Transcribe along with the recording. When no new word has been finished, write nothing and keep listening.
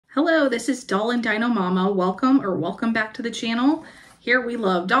Hello, this is Doll and Dino Mama. Welcome back to the channel. Here we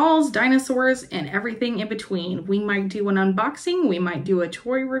love dolls, dinosaurs, and everything in between. We might do an unboxing, we might do a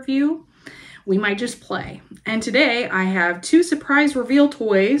toy review, we might just play. And today I have two surprise reveal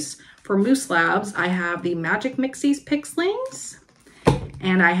toys for Moose Labs. I have the Magic Mixies Pixlings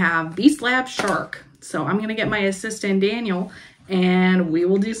and I have Beast Lab Shark. So I'm gonna get my assistant Daniel and we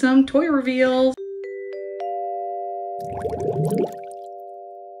will do some toy reveals.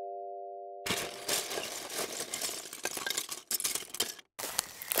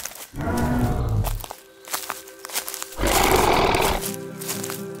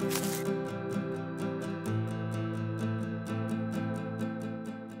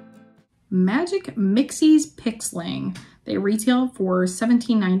 Magic Mixies Pixling. They retail for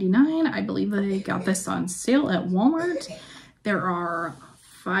 $17.99. I believe they got this on sale at Walmart. There are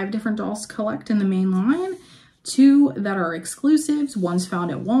 5 different dolls to collect in the main line. 2 that are exclusives. One's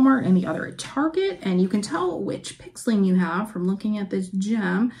found at Walmart and the other at Target. And you can tell which Pixling you have from looking at this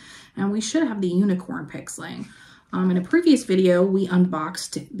gem. And we should have the Unicorn Pixling. In a previous video, we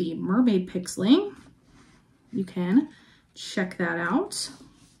unboxed the Mermaid Pixling. You can check that out.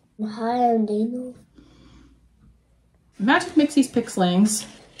 Hi, I'm Dino. Magic Mixies Pixlings.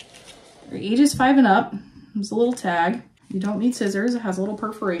 They're ages 5 and up. There's a little tag. You don't need scissors. It has a little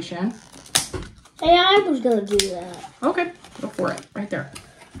perforation. Hey, I was gonna do that. Okay, go for it. Right there.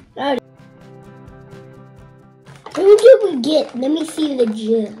 Who did we get? Let me see the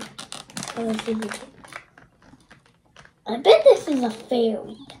gem. I bet this is a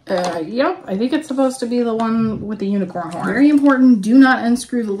fairy. Yep, I think it's supposed to be the one with the unicorn horn. Very important, do not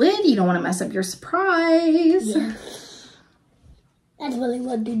unscrew the lid. You don't want to mess up your surprise. Yeah. That's what I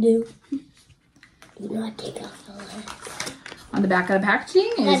want to do. Do not take off the lid. On the back of the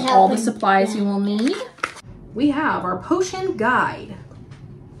packaging is all the supplies you will need. We have our potion guide.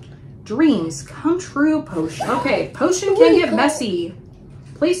 Dreams come true potion. Okay, potion can get messy.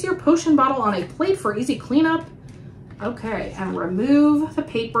 Place your potion bottle on a plate for easy cleanup. Okay, and remove the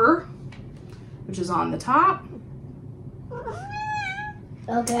paper, which is on the top.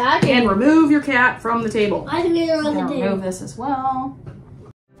 Okay, and remove your cat from the table. I can get it on the table. Remove this as well.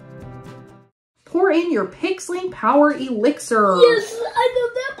 Pour in your Pixling Power Elixir. Yes, I know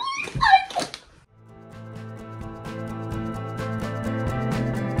that.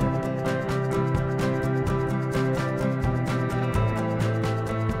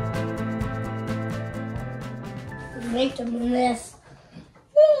 Make a mess.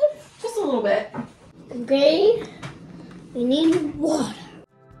 Just a little bit. Okay, we need water.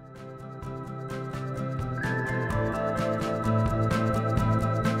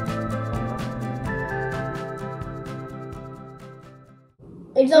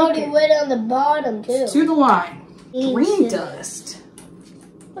 It's already wet on the bottom too. To the line. Dream dust.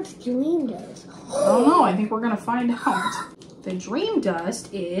 What's dream dust? I don't know. I think we're gonna find out. The dream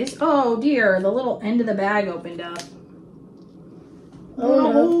dust is, oh dear, the little end of the bag opened up.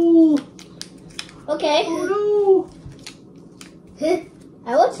 Oh no. Okay. Oh no.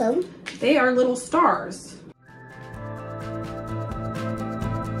 I want some. They are little stars.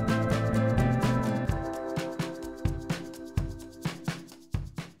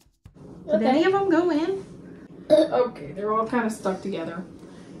 Did any of them go in? Okay, they're all kind of stuck together.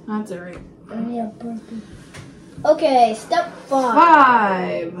 That's all right. Okay, step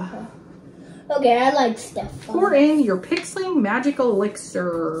 5. Okay, I like step 5. Pour in your Pixling Magic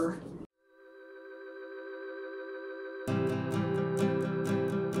Elixir.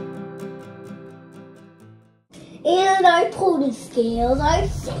 And I pony scales are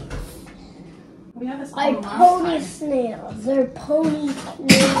 6. I pony snails. They're pony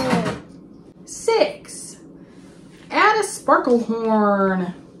snails. 6. Add a sparkle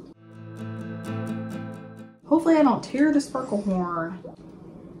horn. Hopefully I don't tear the sparkle horn.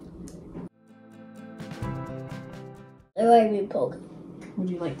 They might be poking. Would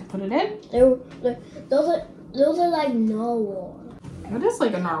you like to put it in? Those are like narwhals. It is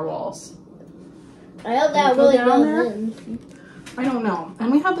like a narwhal's. I hope that really goes in. I don't know.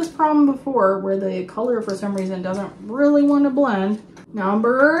 And we had this problem before where the color for some reason doesn't really want to blend.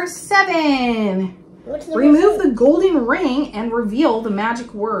 Number 7. Remove the golden ring and reveal the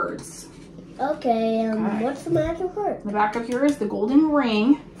magic words. Okay, what's the magic word? The back of here is the golden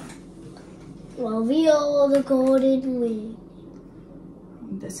ring. Reveal the golden ring.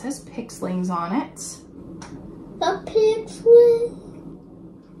 This has Pixlings on it. The Pixling.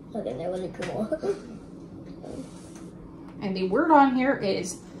 Okay, they're really cool. And the word on here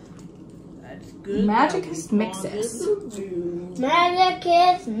is Magicus Mixes.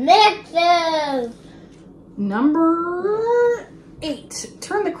 Magicus Mixes. Number 8.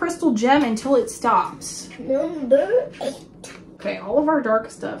 Turn the crystal gem until it stops. Number 8. Okay, all of our dark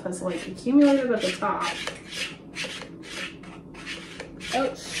stuff has like accumulated at the top.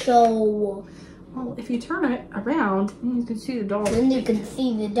 Oh, so... Well, if you turn it around, then you can see the dolls. Then you can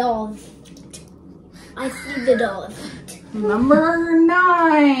see the dolls. I see the dolls. Number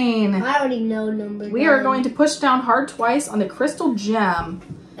 9. I already know number 9. We are going to push down hard twice on the crystal gem.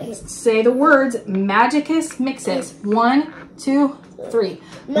 Say the words Magicus Mixes. 1, 2, 3.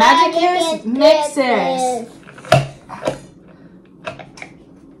 Magicus Mixes.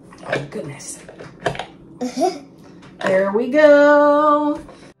 Oh, goodness. There we go.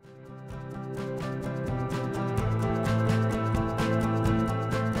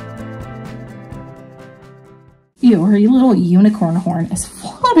 Ew, her little unicorn horn is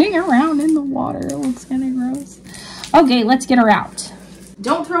floating around in the water. It looks kind of gross. Okay, let's get her out.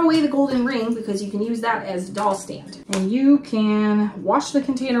 Don't throw away the golden ring because you can use that as a doll stand. And you can wash the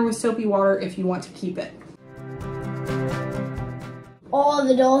container with soapy water if you want to keep it. Oh,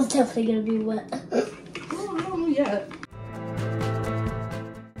 the doll's definitely going to be wet. Oh, I don't know yet.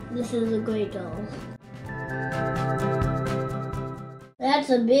 This is a great doll.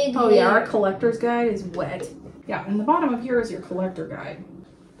 That's a big Oh hair. yeah, our collector's guide is wet. Yeah, and the bottom of here is your collector guide.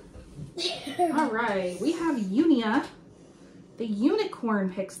 All right, we have Unia, the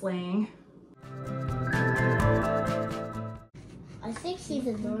unicorn pixling. I think she's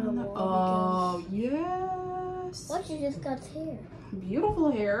adorable. Oh, yes. What, she just got hair?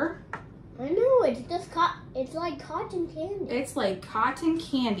 Beautiful hair. I know, it's just it's like cotton candy. It's like cotton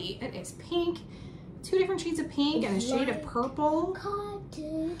candy. It is pink, 2 different shades of pink and a shade of purple.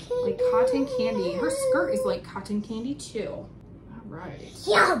 Cotton candy. Like cotton candy. Her skirt is like cotton candy too. All right.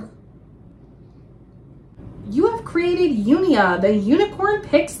 Yum! You have created Unia, the unicorn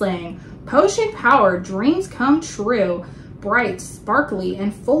pixling. Potion power, dreams come true. Bright, sparkly,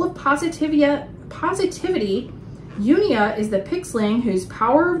 and full of positivity, Unia is the pixling whose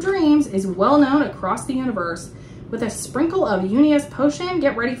power of dreams is well known across the universe. With a sprinkle of Unia's potion,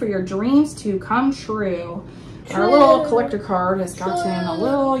 get ready for your dreams to come true. Our little collector card has gotten a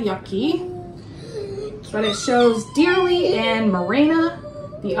little yucky, but it shows Dearly and Morena,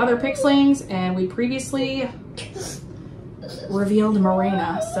 the other pixlings, and we previously revealed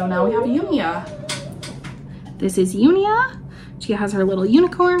Morena, so now we have Unia. This is Unia. She has her little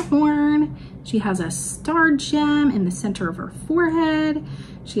unicorn horn. She has a star gem in the center of her forehead.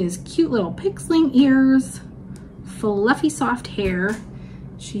 She has cute little pixling ears, fluffy soft hair.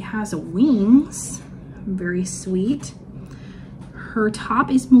 She has wings, very sweet. Her top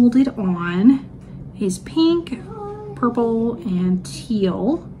is molded on, is pink, purple, and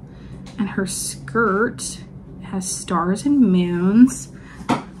teal. And her skirt has stars and moons.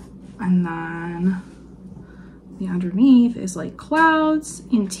 And then the underneath is like clouds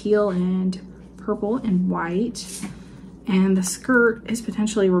in teal and purple and white. And the skirt is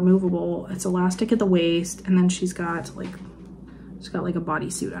potentially removable. It's elastic at the waist, and then she's got like a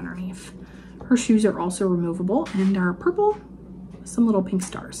bodysuit underneath. Her shoes are also removable and are purple with some little pink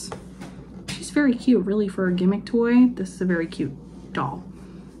stars. She's very cute, really, for a gimmick toy. This is a very cute doll.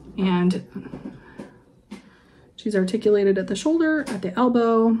 And she's articulated at the shoulder, at the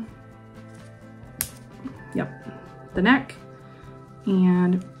elbow. Yep, the neck,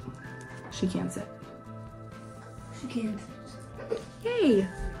 and she can sit. She can. Yay!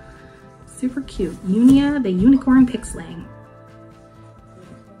 Super cute. Unia, the unicorn pixling.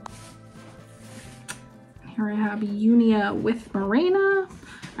 Here I have Unia with Morena.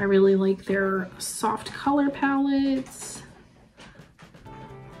 I really like their soft color palettes.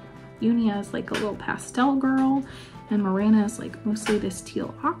 Unia is like a little pastel girl, and Morena is like mostly this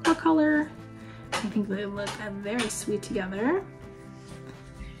teal aqua color. I think they look very sweet together.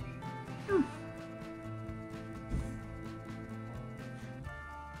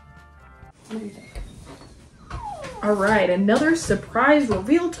 What do you think? All right, another surprise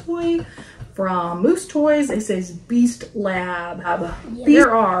reveal toy from Moose Toys. This is Beast Lab. Yep.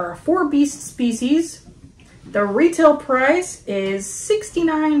 There are 4 beast species. The retail price is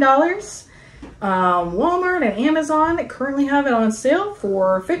 $69. Walmart and Amazon currently have it on sale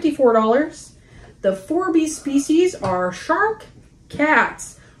for $54. The 4 beast species are shark,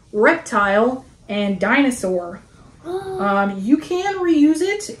 cats, reptile, and dinosaur. You can reuse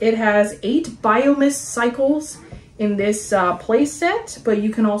it. It has 8 biomist cycles in this play set, but you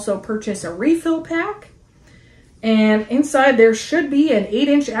can also purchase a refill pack. And inside there should be an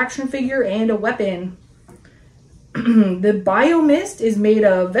 8-inch action figure and a weapon. The biomist is made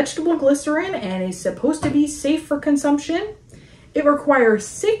of vegetable glycerin and is supposed to be safe for consumption. It requires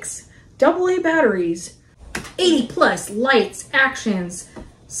 6 AA batteries. 80 plus lights, actions,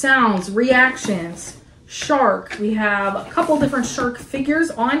 sounds, reactions. Shark. We have a couple different shark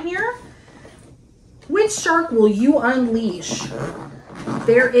figures on here. Which shark will you unleash?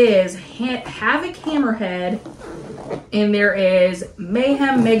 There is Havoc Hammerhead and there is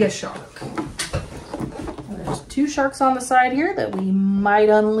Mayhem Mega Shark. There's two sharks on the side here that we might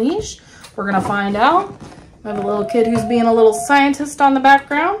unleash. We're gonna find out. I have a little kid who's being a little scientist on the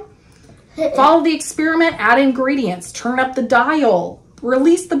background. Follow the experiment, add ingredients, turn up the dial,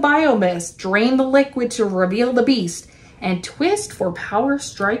 release the biomist, drain the liquid to reveal the beast, and twist for power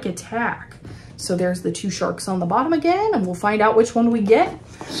strike attack. So there's the two sharks on the bottom again, and we'll find out which one we get.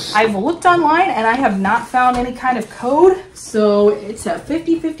 I've looked online and I have not found any kind of code. So it's a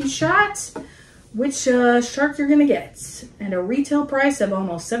 50-50 shot which shark you're gonna get. And a retail price of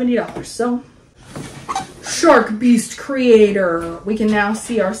almost $70. So Shark Beast Creator. We can now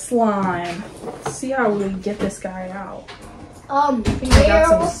see our slime. Let's see how we get this guy out.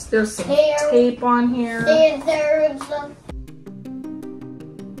 There's some tape on here.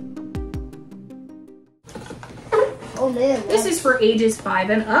 Oh man. This is for ages 5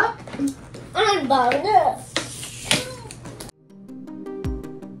 and up. I'm buying this.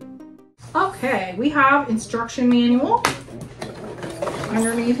 Okay, we have instruction manual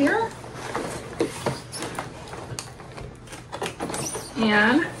underneath here.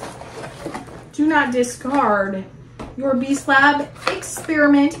 And do not discard your Beast Lab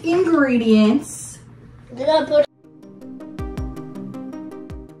experiment ingredients. Did I put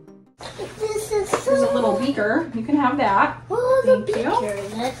There's a little beaker. You can have that. Oh, the Thank beaker. you.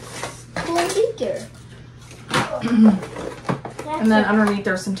 That's cool beaker. And then underneath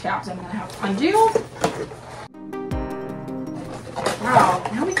there's some tabs I'm gonna have to undo. Wow,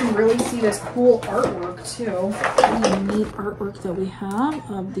 now we can really see this cool artwork too. Really neat artwork that we have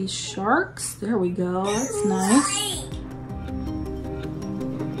of these sharks. There we go, that's nice.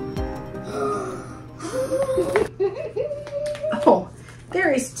 Oh,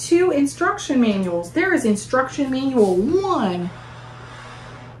 there is 2 instruction manuals. There is instruction manual 1.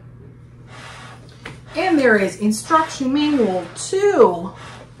 And there is instruction manual 2.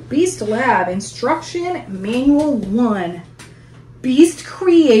 Beast Lab instruction manual 1. Beast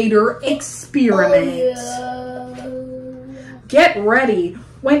Creator Experiment. Get ready.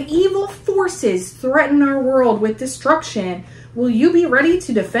 When evil forces threaten our world with destruction, will you be ready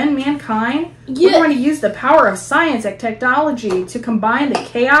to defend mankind? We're going to use the power of science and technology to combine the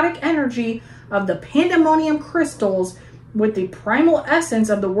chaotic energy of the pandemonium crystals with the primal essence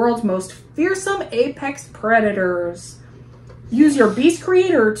of the world's most fearsome apex predators. Use your Beast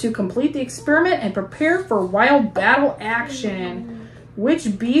Creator to complete the experiment and prepare for wild battle action.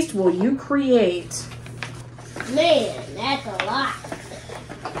 Which beast will you create? Man, that's a lot.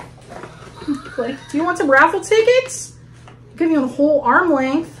 Like, do you want some raffle tickets? I'll give you a whole arm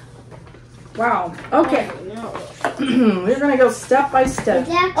length. Wow. Okay. We're gonna go step by step.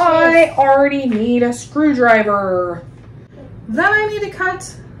 I already need a screwdriver. Then I need to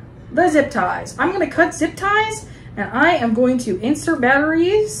cut the zip ties. I'm gonna cut zip ties and I am going to insert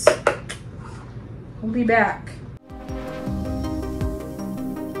batteries. We'll be back.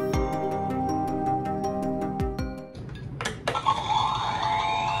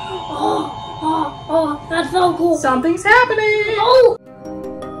 Oh, that's so cool. Something's happening. Oh.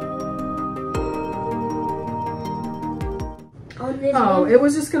 Oh, it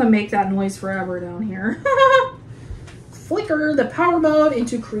was just gonna make that noise forever down here. Flicker the power mode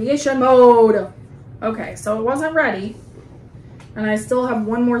into creation mode. Okay, so it wasn't ready. And I still have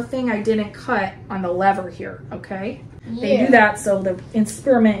one more thing I didn't cut on the lever here, okay? Yeah. They do that so the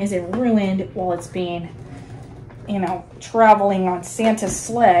experiment isn't ruined while it's being, you know, traveling on Santa's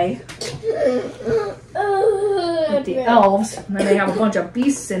sleigh with the elves. And then they have a bunch of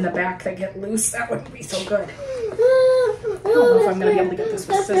beasts in the back that get loose. That wouldn't be so good. I don't know if I'm going to be able to get this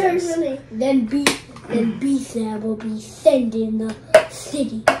with scissors. Then Beast Lab will be sending the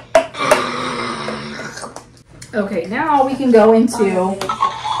city. Okay, now we can go into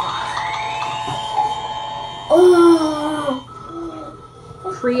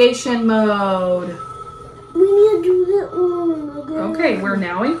creation mode. We need to do that one. Okay, we're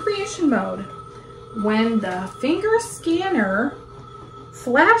now in creation mode. When the finger scanner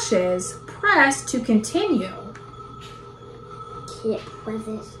flashes, press to continue. Can't press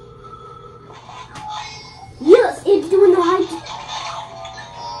it. Yes, it's doing the high.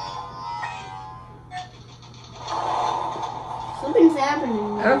 Something's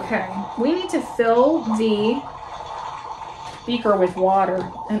happening now. Okay, we need to fill the beaker with water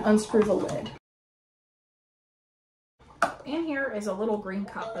and unscrew the lid. And here here is a little green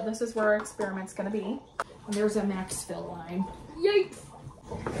cup, but this is where our experiment's gonna be. And there's a max fill line. Yikes.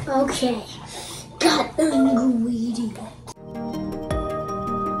 Okay. Got ingredient.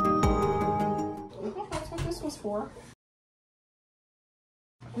 That's what this was for.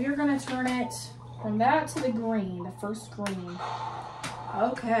 We are gonna turn it from that to the green, the first green.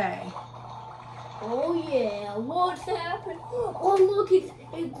 Okay. Oh yeah, what's happening? Oh look, it's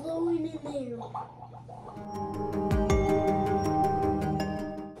glowing in there.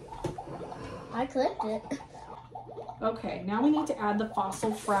 I clicked it. Okay, now we need to add the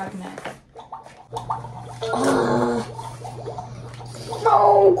fossil fragment.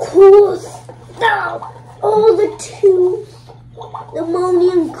 So cool stuff. Oh, the two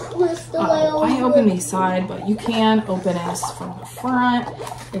ammonium crystal. I opened the side, but you can open this from the front.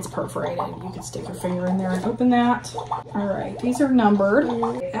 It's perforated. You can stick your finger in there and open that. All right, these are numbered.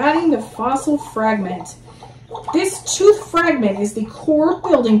 Adding the fossil fragment. This tooth fragment is the core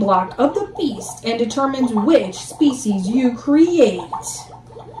building block of the beast and determines which species you create.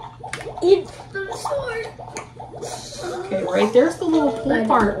 It's the sword. Okay, right there's the little pull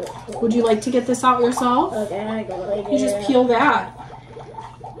part. Would you like to get this out yourself? Okay, I got it. You just peel that.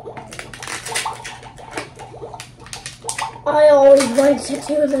 I always wanted to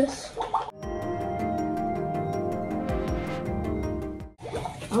do this.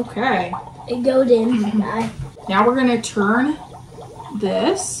 Okay. It goes in. Now we're gonna turn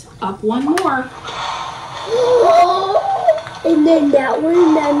this up one more. And then that one,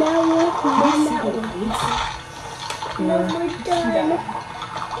 and then that one, and then that one. Here. Oh my god.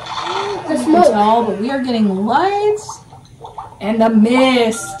 The You can smoke. tell, but we are getting lights and the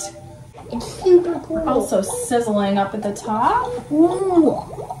mist. It's super cool. Also sizzling up at the top. Ooh,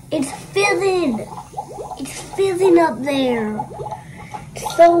 it's fizzing. It's fizzing up there.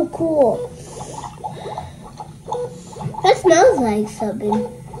 It's so cool. That smells like something.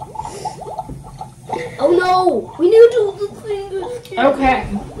 Oh no! We need to do the finger scanner. Okay.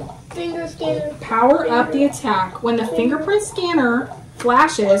 Finger scanner. Power up the attack. When the fingerprint scanner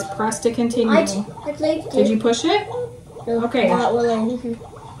flashes, press to continue. I clicked it. Did you push it? No, Okay. Not Willie.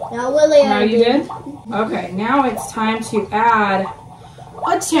 Not Willie. Now you did? Okay, now it's time to add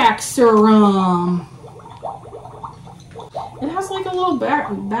attack serum. It has like a little bat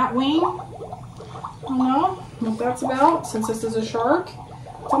wing. I don't know what that's about, since this is a shark.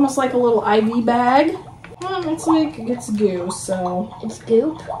 It's almost like a little IV bag. It's like, it's goo, so. It's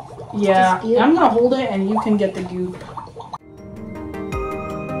goop? Yeah, It's goop? I'm gonna hold it and you can get the goop.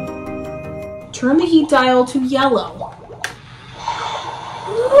 Turn the heat dial to yellow.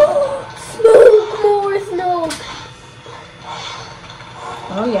 Smoke! More smoke!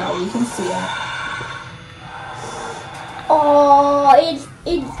 Oh yeah, we can see it. Oh,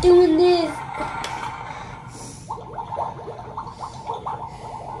 it's doing this.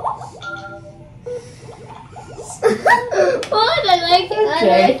 What? I like it.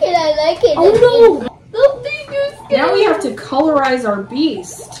 Okay. I like it. I like it. Oh no! The fingers. Now we have to colorize our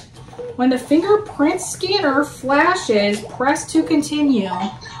beast. When the fingerprint scanner flashes, press to continue.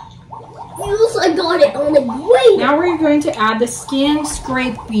 Yes, I got it on the green. Now we're going to add the skin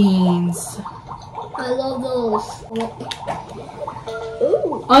scrapings. I love those.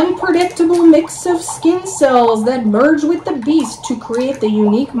 Ooh. Unpredictable mix of skin cells that merge with the beast to create the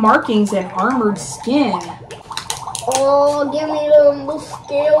unique markings and armored skin. Oh, give me the little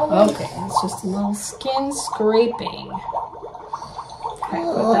scales. Okay, it's just a little skin scraping. Okay,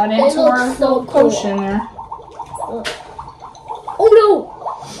 put Oh, that they into look our so little cool. potion there. Oh no!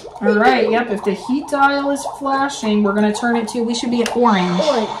 All right, yep, if the heat dial is flashing, we're going to turn it to, we should be at orange.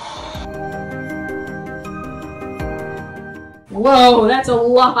 Whoa, that's a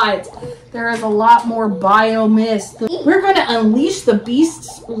lot. There is a lot more biomist. We're going to unleash the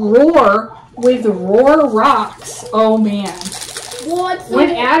beast's roar with roar rocks. Oh man. What? When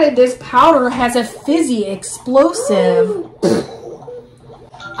added, this powder has a fizzy explosive.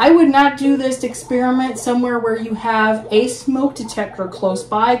 I would not do this experiment somewhere where you have a smoke detector close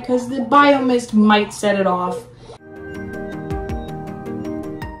by because the biomist might set it off.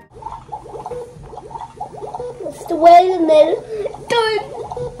 Wait a minute.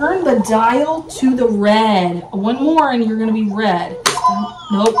 Turn the dial to the red. One more and you're going to be red.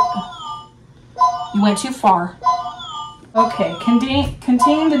 Nope. You went too far. Okay,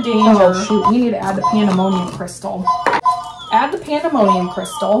 contain the danger. Oh shoot, we need to add the pandemonium crystal. Add the pandemonium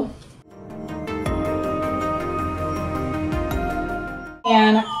crystal.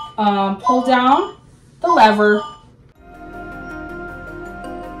 And pull down the lever.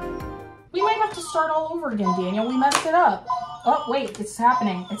 We might have to start all over again, Daniel. We messed it up. Oh, wait, it's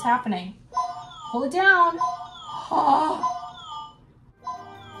happening. It's happening. Pull it down. Oh.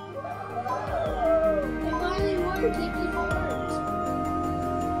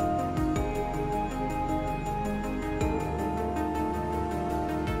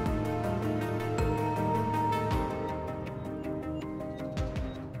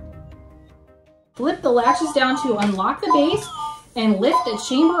 flip the latches down to unlock the base and lift the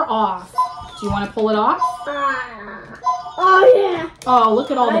chamber off. Do you want to pull it off? Oh yeah. Oh,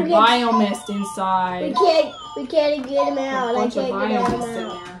 look at all the biomist inside. We can't get him out. A bunch of biomist in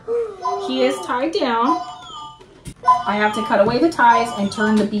there. He is tied down. I have to cut away the ties and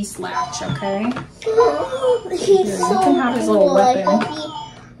turn the beast latch, okay? He's so can have his little cool. weapon. I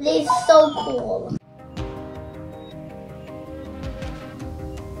hope he's so cool.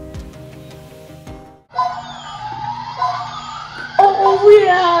 Oh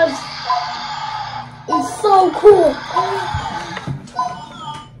yes! It's so cool.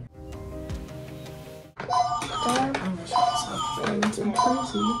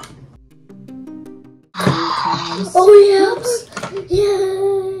 Oh yeah!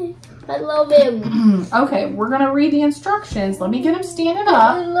 Yay! I love him. Okay, we're gonna read the instructions. Let me get him standing I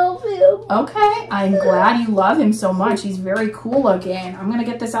up. love him. Okay, I'm glad you love him so much. He's very cool looking. I'm gonna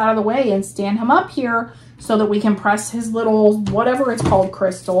get this out of the way and stand him up here so that we can press his little, whatever it's called,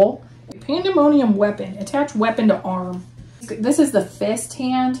 crystal. Pandemonium weapon. Attach weapon to arm. This is the fist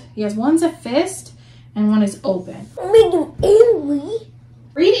hand. He has one's a fist and one is open. Make him angry.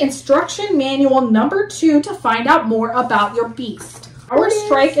 Read instruction manual number 2 to find out more about your beast. Our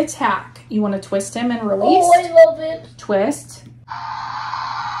strike attack. You want to twist him and release? Oh, I love it. Twist.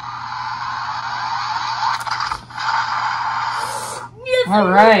 Yes, All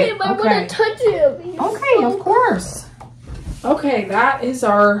I right, love him. I okay. want to touch him. He's Okay, so of course. Okay, that is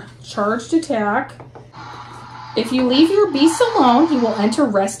our charged attack. If you leave your beast alone, he will enter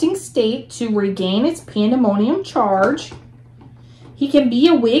resting state to regain its pandemonium charge. He can be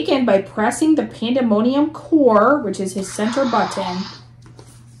awakened by pressing the pandemonium core, which is his center button.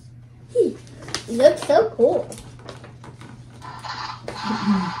 He looks so cool.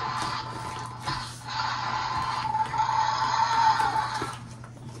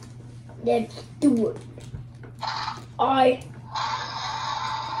 Let's do it. I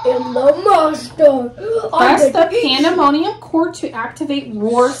am the master. Press the pandemonium core to activate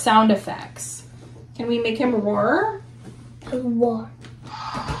roar sound effects. Can we make him roar? War.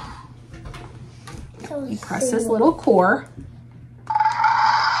 You press this little core.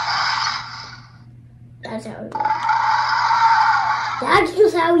 That's how he works. That's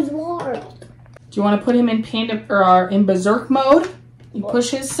just how he works. Do you want to put him in in berserk mode? You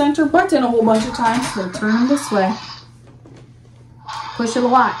push his center button a whole bunch of times, so turn him this way. Push it a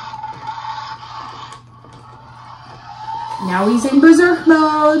lot. Now he's in berserk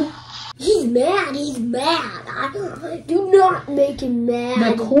mode. He's mad. He's mad. Do not make him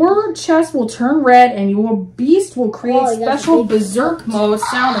mad. The core chest will turn red and your beast will create Oh, special berserk mode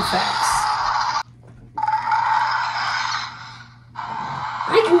sound effects.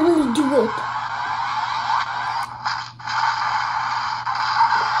 I can really do it.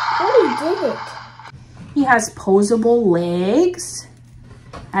 Oh, he did it. He has posable legs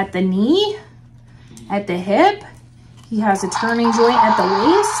at the knee, at the hip. He has a turning joint at the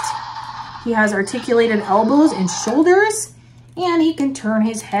waist. He has articulated elbows and shoulders, and he can turn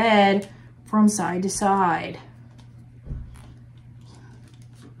his head from side to side.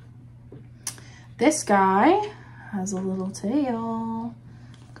 This guy has a little tail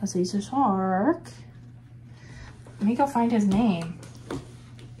because he's a shark. Let me go find his name.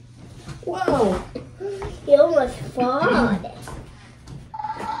 Whoa. He almost fought.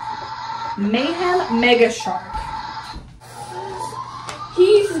 Mayhem Mega Shark.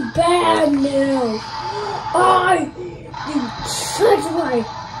 He's bad now.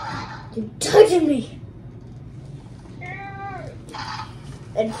 You touching me.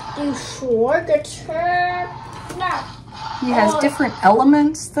 Let's do shark attack now. He has different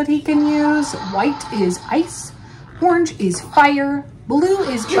elements that he can use. White is ice, orange is fire, blue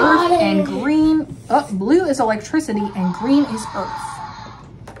is earth, and green, blue is electricity, and green is earth.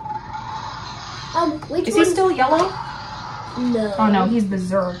 Is he still yellow? No. Oh no, he's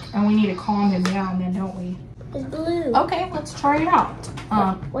berserk, and we need to calm him down then, don't we? It's blue. Okay, let's try it out.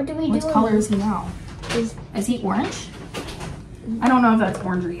 What do we do? What color is he now? Is he orange? I don't know if that's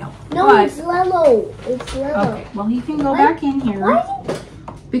orange or yellow. No, but, it's yellow. It's yellow. okay, well he can go back in here. Why?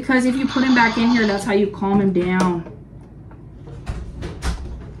 Because if you put him back in here, that's how you calm him down.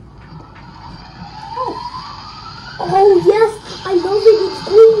 Oh yes, I love it. It's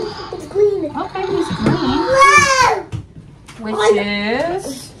green. It's green. Okay, he's green. Which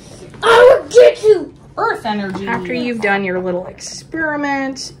is I will get you. earth energy. After you've done your little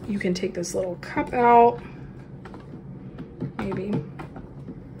experiment, you can take this little cup out. Maybe. You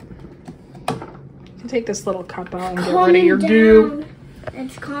can take this little cup out and get rid of your goo.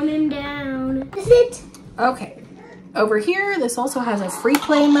 Let's calm him down. Is it? Okay. Over here, this also has a free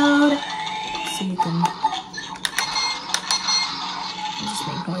play mode. so you can just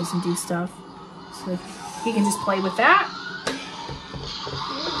make noise and do stuff. So he can just play with that.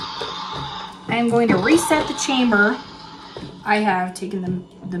 I'm going to reset the chamber. I have taken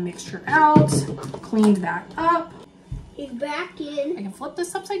the mixture out, cleaned that up. He's back in. I can flip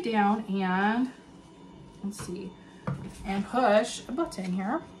this upside down and, let's see, and push a button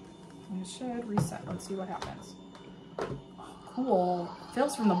here. And it should reset. Let's see what happens. Oh, cool. It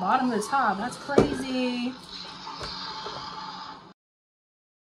fills from the bottom to the top. That's crazy.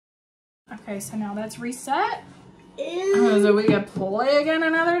 Okay, so now that's reset. So we can play again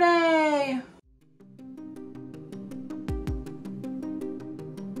another day.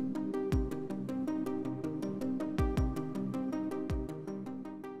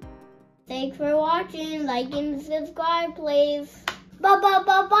 Thanks for watching. Like and subscribe, please. Bye bye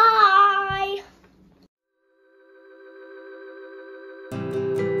bye bye.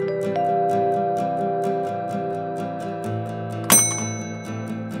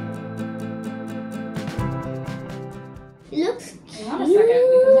 Looks cute. Hold on a second. We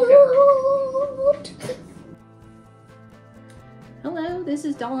can look at it. Hello, this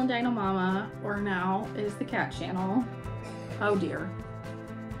is Doll and Dino Mama, or now is the cat channel. Oh dear.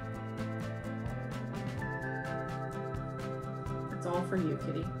 It's all for you,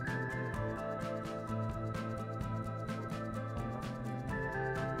 kitty.